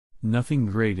Nothing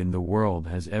great in the world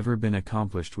has ever been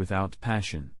accomplished without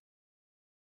passion.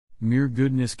 Mere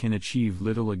goodness can achieve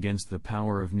little against the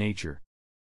power of nature.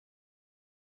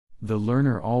 The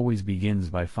learner always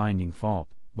begins by finding fault,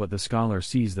 but the scholar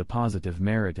sees the positive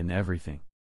merit in everything.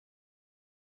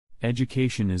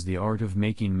 Education is the art of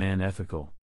making man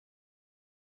ethical.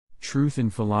 Truth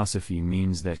in philosophy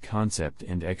means that concept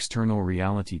and external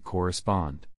reality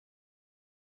correspond.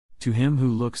 To him who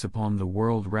looks upon the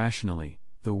world rationally,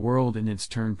 the world in its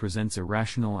turn presents a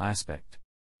rational aspect.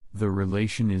 The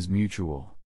relation is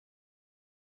mutual.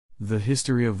 The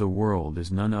history of the world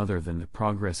is none other than the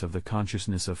progress of the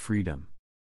consciousness of freedom.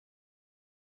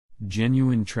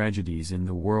 Genuine tragedies in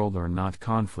the world are not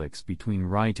conflicts between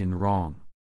right and wrong.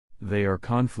 They are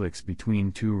conflicts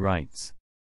between two rights.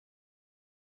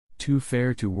 Too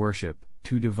fair to worship,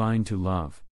 too divine to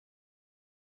love.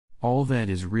 All that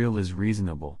is real is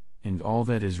reasonable, and all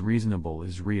that is reasonable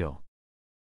is real.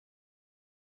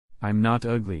 I'm not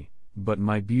ugly, but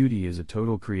my beauty is a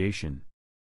total creation.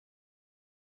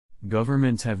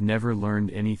 Governments have never learned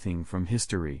anything from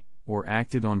history, or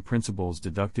acted on principles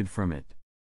deducted from it.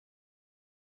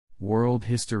 World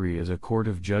history is a court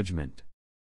of judgment.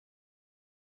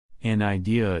 An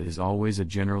idea is always a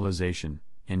generalization,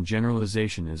 and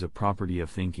generalization is a property of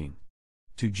thinking.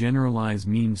 To generalize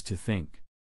means to think.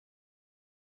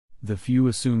 The few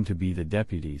assume to be the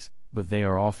deputies, but they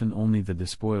are often only the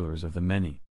despoilers of the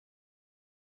many.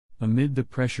 Amid the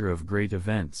pressure of great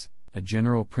events, a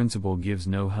general principle gives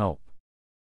no help.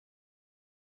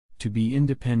 To be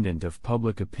independent of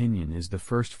public opinion is the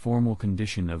first formal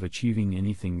condition of achieving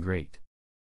anything great.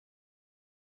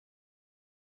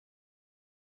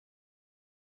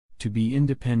 To be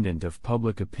independent of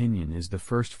public opinion is the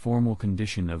first formal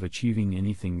condition of achieving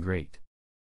anything great.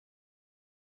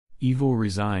 Evil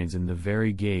resides in the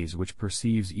very gaze which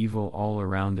perceives evil all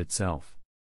around itself.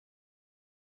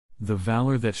 The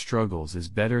valor that struggles is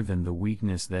better than the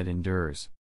weakness that endures.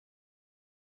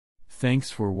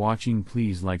 Thanks for watching.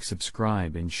 Please like,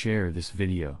 subscribe and share this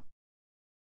video.